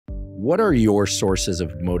what are your sources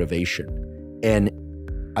of motivation? And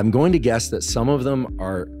I'm going to guess that some of them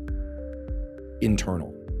are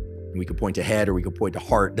internal. We could point to head or we could point to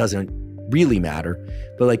heart, doesn't really matter.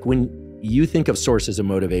 But like when you think of sources of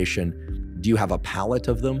motivation, do you have a palette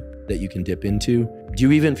of them that you can dip into? Do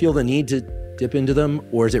you even feel the need to dip into them?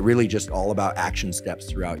 Or is it really just all about action steps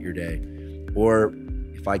throughout your day? Or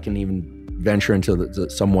if I can even venture into the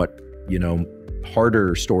somewhat,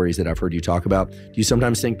 harder stories that I've heard you talk about, do you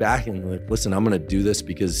sometimes think back and like, listen, I'm going to do this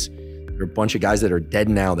because there are a bunch of guys that are dead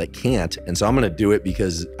now that can't, and so I'm going to do it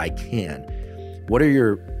because I can. What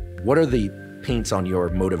are the paints on your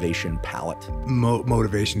motivation palette?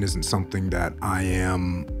 Motivation isn't something that I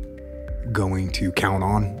am going to count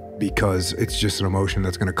on because it's just an emotion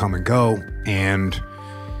that's going to come and go, and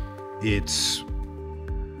it's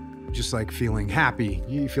just like feeling happy.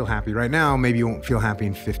 You feel happy right now, maybe you won't feel happy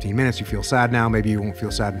in 15 minutes. You feel sad now, maybe you won't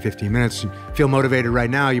feel sad in 15 minutes. You feel motivated right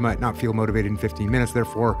now, you might not feel motivated in 15 minutes.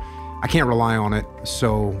 Therefore, I can't rely on it,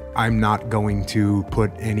 so I'm not going to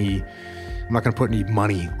put any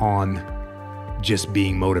money on just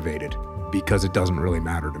being motivated because it doesn't really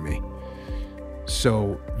matter to me.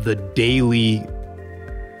 So the daily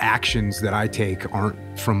actions that I take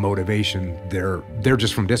aren't from motivation. They're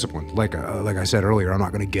just from discipline. Like I said earlier, I'm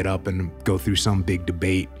not going to get up and go through some big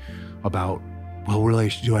debate about, well, really,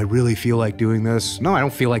 do I really feel like doing this? No, I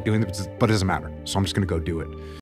don't feel like doing this, but it doesn't matter. So I'm just going to go do it.